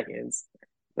 2 seconds.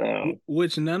 So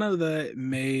Which none of that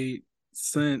made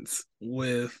sense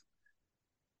with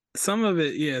some of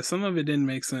it. Yeah, some of it didn't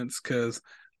make sense because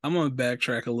I'm gonna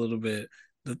backtrack a little bit.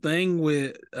 The thing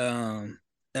with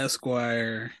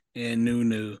Esquire and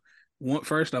Nunu,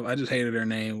 first off, I just hated her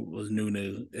name was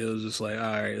Nunu. It was just like,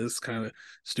 all right, it's kind of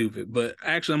stupid. But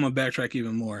actually, I'm gonna backtrack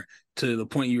even more to the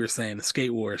point you were saying, the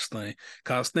Skate Wars thing.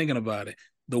 Cause I was thinking about it.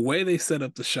 The way they set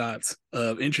up the shots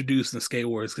of introducing the Skate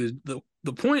Wars, because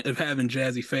the point of having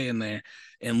Jazzy Faye in there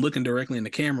and looking directly in the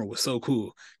camera was so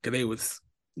cool. Cause they was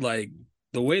like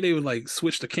the way they would like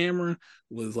switch the camera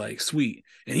was like sweet.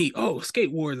 And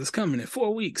Skate Wars is coming in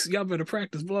 4 weeks. Y'all better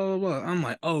practice, blah, blah, blah. I'm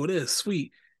like, oh, this is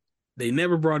sweet. They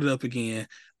never brought it up again.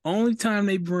 Only time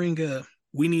they bring up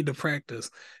we need to practice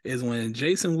is when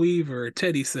Jason Weaver,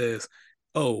 Teddy says,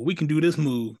 oh, we can do this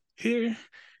move here,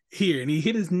 here. And he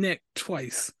hit his neck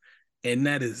twice. And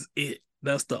that is it.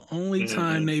 That's the only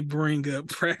time mhm. they bring up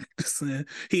practicing.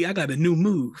 I got a new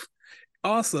move.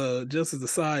 Also, just as a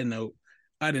side note,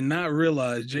 I did not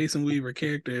realize Jason Weaver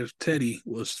character as Teddy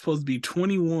was supposed to be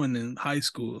 21 in high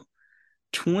school.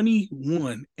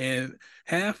 21, and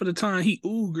half of the time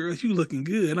ooh girl, you looking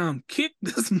good. I'm kick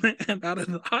this man out of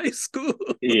the high school.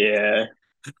 Yeah.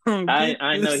 I'm I kick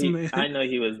I know this he man. I know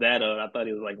he was that old. I thought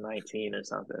he was like 19 or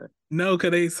something. No,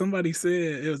 cause somebody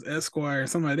said it was Esquire.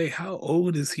 Somebody, how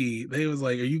old is he? They was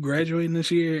like, are you graduating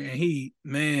this year? And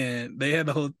man, they had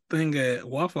the whole thing at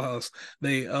Waffle House.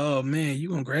 Oh man, you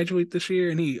gonna graduate this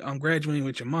year? And I'm graduating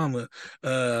with your mama.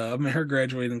 I'm in her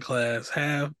graduating class.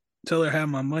 Tell her have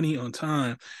my money on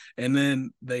time. And then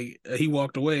he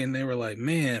walked away, and they were like,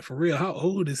 man, for real, how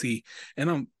old is he?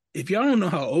 And if y'all don't know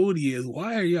how old he is,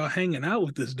 why are y'all hanging out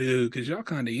with this dude? Because y'all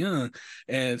kind of young.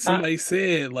 And I, somebody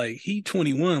said like he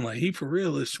 21, like he for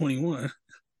real is 21.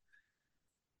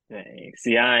 dang.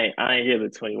 See, I ain't hear the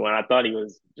 21. I thought he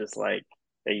was just like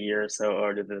a year or so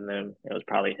older than them. It was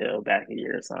probably held back a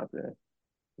year or something,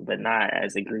 but not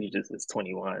as egregious as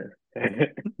 21.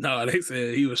 No, they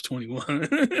said he was 21.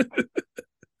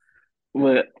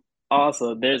 But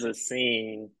also, there's a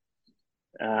scene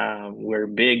where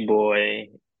Big Boy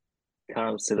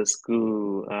comes to the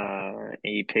school and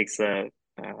he picks up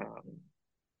um,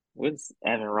 what's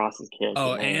Evan Ross's character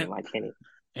Oh, name? I can't.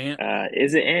 Ant.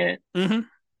 Is it Ant? Mm-hmm.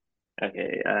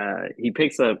 Okay. He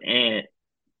picks up Ant,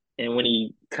 and when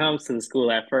he comes to the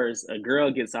school at first, a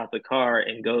girl gets out the car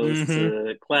and goes Mm-hmm.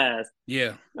 to class.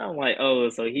 Yeah. And I'm like, oh,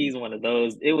 so he's one of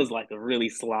those. It was like a really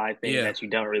sly thing Yeah. that you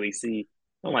don't really see.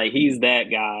 I'm like, he's that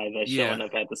guy that's Yeah. showing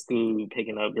up at the school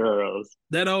picking up girls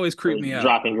That always or creeped me out.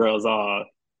 dropping girls off.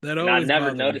 That And I always never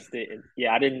bothered me. noticed it.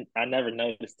 Yeah, I didn't. I never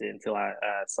noticed it until I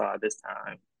saw it this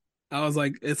time. I was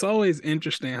like, it's always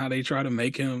interesting how they try to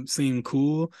make him seem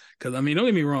cool. Cause I mean, don't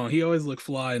get me wrong, he always looked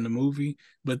fly in the movie.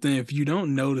 But then if you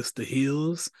don't notice the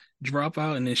heels drop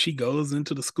out and then she goes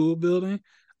into the school building,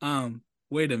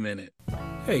 wait a minute.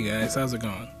 Hey guys, how's it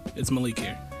going? It's Malik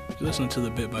here. You're listening to the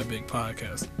Bit by Big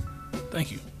podcast.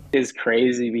 Thank you. It's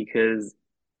crazy because,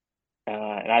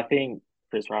 and I think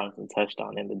Chris Robinson touched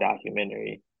on in the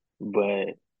documentary, but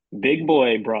Big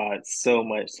Boy brought so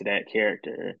much to that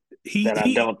character He that I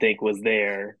he don't think was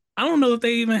there. I don't know if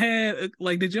they even had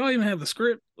like did y'all even have a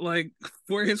script like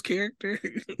for his character?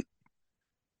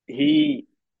 He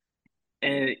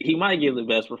and he might give the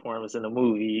best performance in the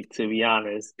movie, to be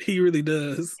honest, He really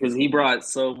does. because he brought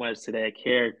so much to that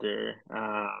character.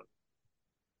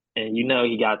 And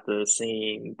he got the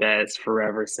scene that's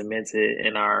forever cemented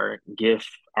in our GIF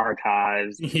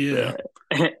archives. Yeah.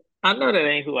 The I know that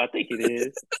ain't who I think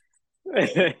it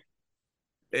is.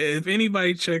 If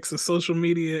anybody checks a social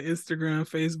media, Instagram,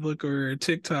 Facebook, or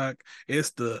TikTok, it's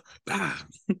the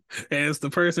as the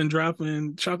person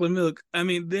dropping chocolate milk. I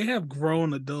mean, they have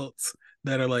grown adults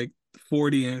that are like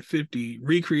 40 and 50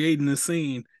 recreating the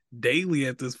scene daily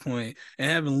at this point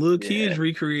and having little kids Yeah,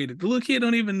 recreate it. The little kid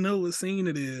don't even know what scene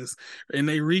it is and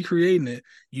they recreating it.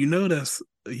 You know that's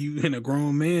you in a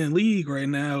grown man league right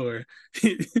now, or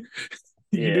you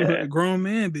doing yeah. a grown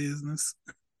man business.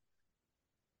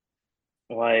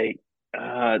 Like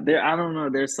there, I don't know.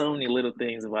 There's so many little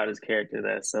things about his character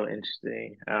that's so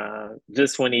interesting.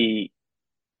 Just when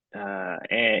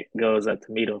Ant goes up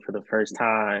to meet him for the first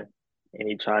time and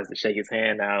he tries to shake his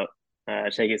hand.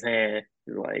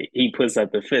 Like he puts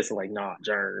up the fist, like, nah,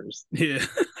 germs. Yeah.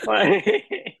 Like,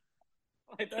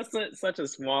 like that's such a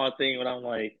small thing, but I'm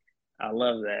like, I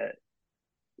love that.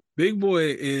 Big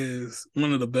Boy is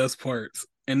one of the best parts.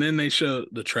 And then they show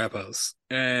the trap house,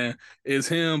 and it's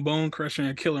him, Bone Crusher,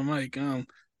 and Killer Mike.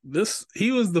 This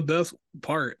he was the best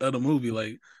part of the movie,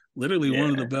 like literally one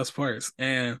of the Yeah, best parts.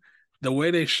 And the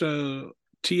way they show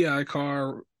Ti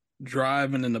car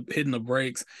driving and hitting the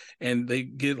brakes, and they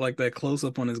get like that close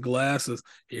up on his glasses.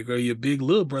 Here go your big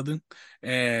little brother,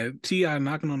 and Ti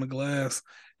knocking on the glass,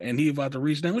 and he about to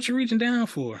reach down. What you reaching down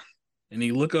for? And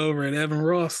he look over at Evan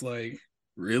Ross like,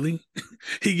 really?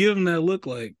 He give him that look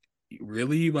like,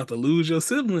 really? You about to lose your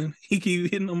sibling? He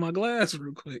keep hitting on my glass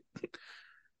real quick.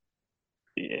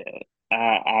 yeah.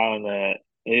 I don't know.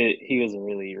 He was a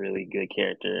really, really good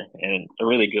character and a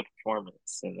really good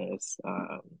performance in this.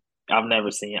 I've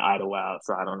never seen Idlewild,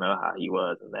 so I don't know how he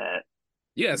was in that.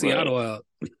 Yeah, see But, Otto out.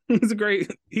 He's great.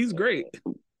 He's great.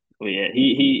 but yeah,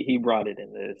 he brought it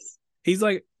in this. He's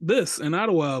like this in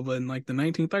Ottawa, but in like the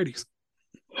 1930s.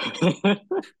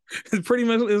 It's pretty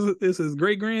much is his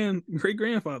great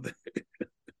grandfather.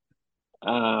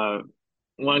 uh,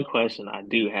 One question I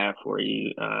do have for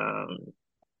you.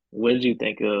 What did you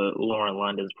think of Lauren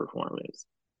London's performance?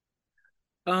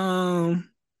 Um,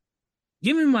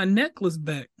 Give me my necklace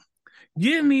back.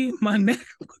 Give me my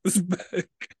necklace back.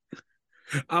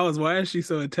 I was, why is she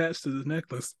so attached to this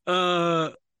necklace?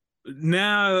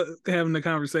 Now having the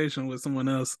conversation with someone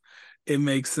else, it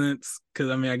makes sense because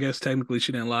I mean, I guess technically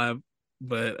she didn't lie,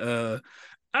 but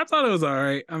I thought it was all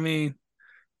right. I mean,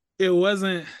 it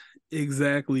wasn't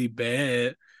exactly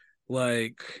bad.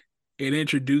 Like it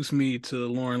introduced me to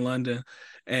Lauren London,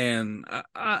 and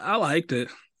I liked it.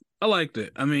 I liked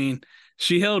it. I mean,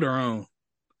 she held her own.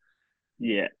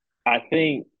 Yeah, I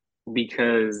think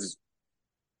because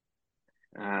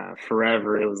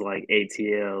forever it was like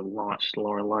ATL launched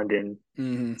Lauren London.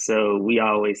 Mm-hmm. So we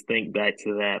always think back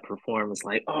to that performance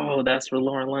like, oh, that's where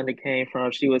Lauren London came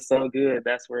from. She was so good.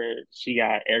 That's where she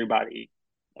got everybody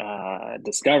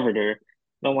discovered her.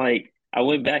 And I'm like, I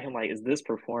went back and like, is this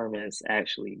performance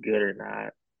actually good or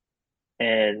not?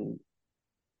 And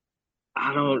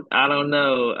I don't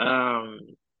know.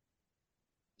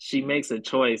 She makes a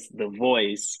choice. The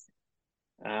voice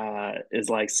is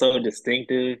like so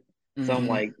distinctive. So I'm Mm-hmm.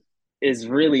 like, it's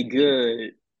really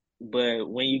good. But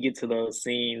when you get to those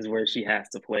scenes where she has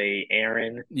to play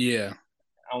Aaron, Yeah,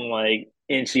 I'm like,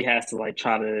 and she has to like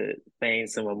try to feign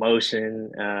some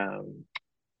emotion.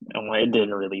 I'm like, it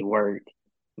didn't really work.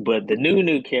 But the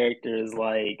new character is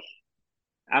like,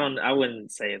 I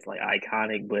wouldn't say it's like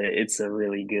iconic, but it's a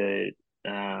really good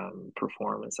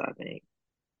performance, I think.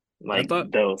 I Like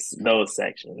thought those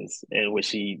sections in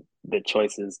which the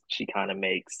choices she kind of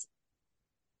makes.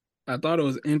 I thought it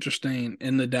was interesting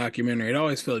in the documentary. It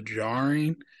always felt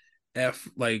jarring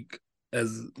like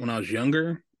as when I was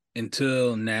younger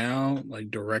until now,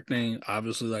 like directing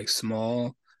obviously like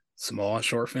small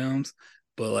short films,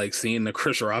 but like seeing the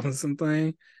Chris Robinson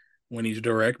thing when he's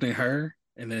directing her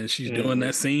and then she's doing Mm-hmm.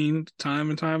 that scene time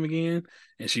and time again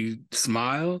and she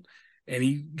smiled and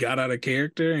he got out of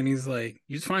character and he's like,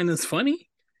 you find this funny?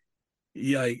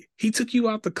 Yeah, like he took you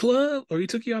out the club or he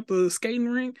took you out the skating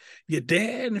rink, your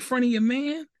dad in front of your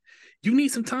man. You need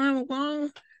some time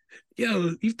alone.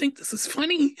 Yo, you think this is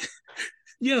funny?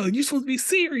 Yo, you supposed to be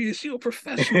serious. You a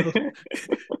professional.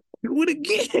 What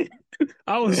again?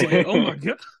 I was like, oh my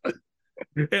God.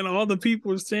 And all the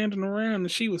people were standing around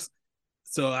and she was,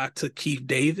 so I took Keith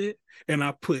David and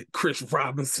I put Chris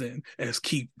Robinson as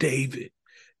Keith David.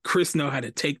 Chris know how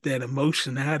to take that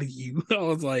emotion out of you. I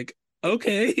was like,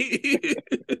 okay,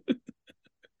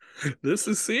 this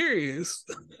is serious.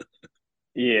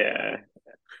 Yeah.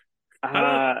 I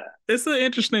don't. Uh It's an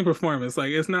interesting performance.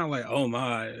 Like it's not like oh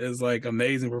my, it's like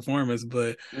amazing performance,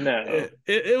 but no.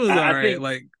 it was all I right. think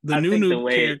Like the I think the new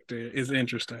way character is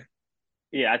interesting.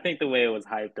 yeah, I think the way it was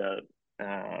hyped up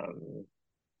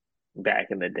back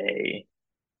in the day,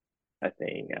 I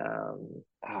think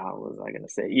how was I gonna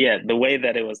say? Yeah, the way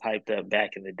that it was hyped up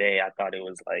back in the day, I thought it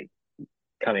was like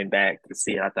coming back to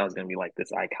see it, I thought it was gonna be like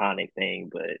this iconic thing,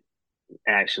 but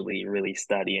actually really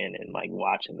studying and like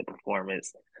watching the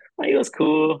performance, like it was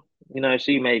cool. You know,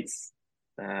 she does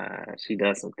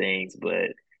some things,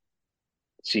 but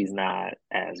she's not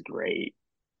as great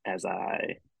as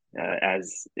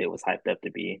it was hyped up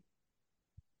to be.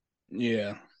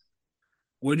 Yeah.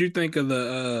 What'd you think of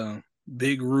the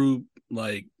Big Rube?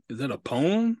 Like, is that a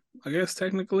poem? I guess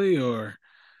technically, or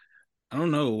I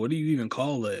don't know. What do you even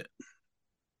call it?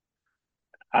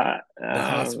 I The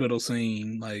hospital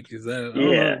scene. Like, is that? I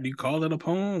don't know. Yeah, Do you call it a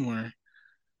poem or?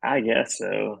 I guess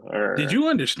so, Did or you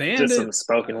understand just it? some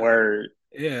spoken word.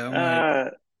 Yeah, I'm like, Uh,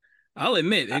 I'll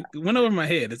admit it went over my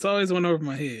head. It's always went over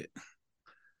my head.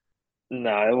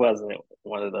 no, it wasn't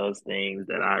one of those things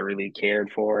that I really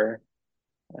cared for.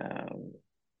 Um,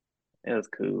 it was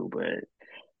cool, but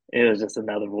it was just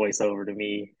another voiceover to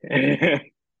me.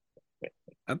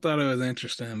 I thought it was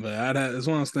interesting, but it's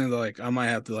one of those things that, like I might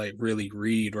have to like really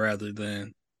read rather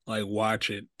than like watch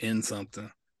it in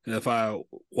something. If I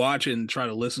watch it and try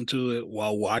to listen to it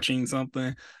while watching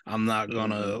something, I'm not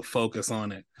gonna hmm focus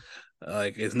on it.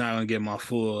 Like it's not gonna get my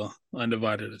full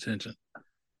undivided attention.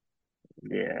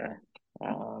 Yeah.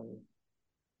 Um,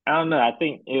 I don't know. I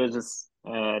think it was just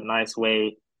a nice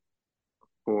way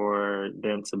for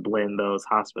them to blend those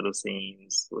hospital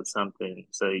scenes with something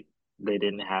so they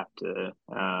didn't have to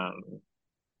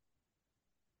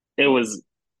it was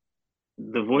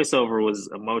the voiceover was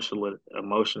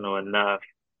emotional enough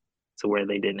to where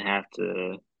they didn't have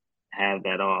to have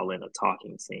that all in a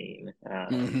talking scene.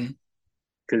 Mm-hmm.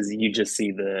 Because you just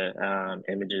see the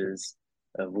images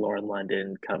of Lauren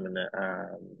London coming to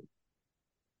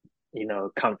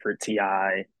comfort Ti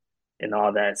and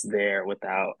all that's there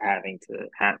without having to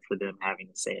have for them having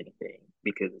to say anything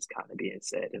because it's kind of being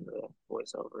said in the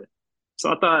voiceover.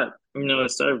 So I thought,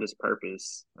 it served its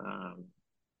purpose.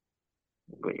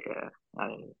 But yeah, I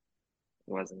didn't, it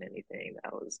wasn't anything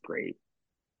that was great,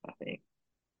 I think.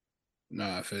 No,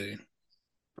 I feel you.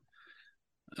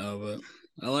 But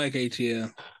I like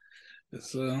ATL.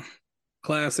 It's a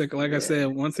classic. Like I said, Yeah.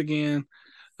 once again,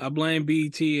 I blame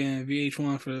BT and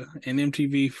VH1 for and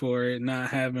MTV for it not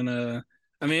having a.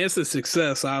 I mean, it's a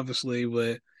success, obviously,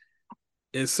 but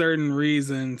it's certain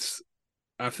reasons.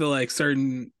 I feel like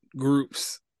certain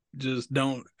groups just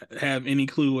don't have any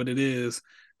clue what it is.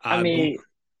 I I mean,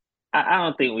 I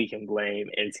don't think we can blame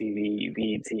MTV,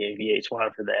 BET, and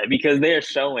VH1 for that because they're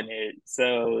showing it.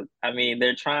 So, I mean,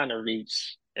 they're trying to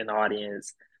reach an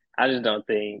audience. I just don't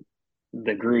think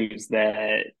the groups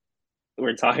that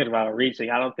we're talking about reaching,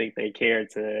 I don't think they care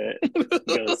to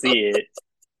go see it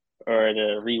or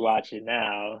to rewatch it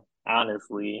now,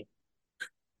 honestly.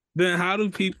 Then how do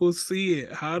people see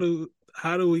it? How do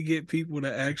we get people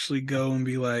to actually go and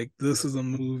be like, this is a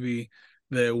movie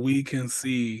that we can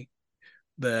see,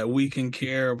 that we can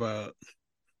care about?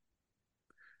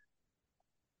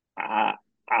 I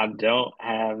I don't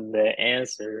have the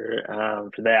answer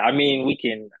for that. I mean, we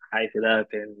can hype it up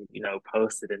and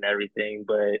post it and everything,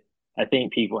 but I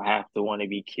think people have to want to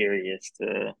be curious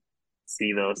to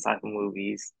see those type of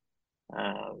movies.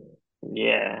 Um,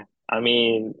 yeah, I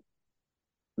mean,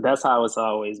 that's how it's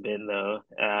always been, though.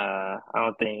 I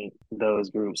don't think those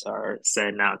groups are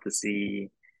setting out to see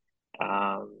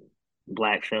um,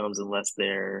 black films unless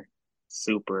they're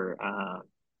super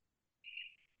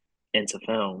into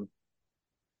film.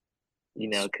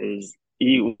 Because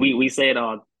we say it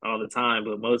all the time,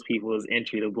 but most people's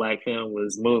entry to black film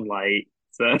was Moonlight.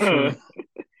 So True.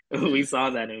 we saw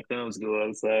that in film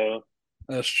school. So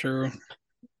That's true.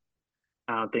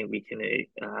 I don't think we can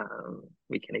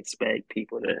expect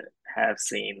people to have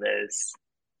seen this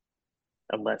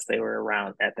unless they were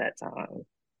around at that time.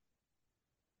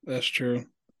 That's true.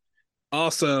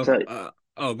 Also, So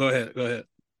oh, go ahead. Go ahead.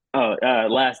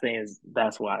 last thing is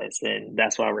that's why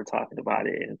we're talking about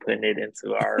it and putting it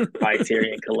into our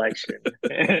Biterion collection.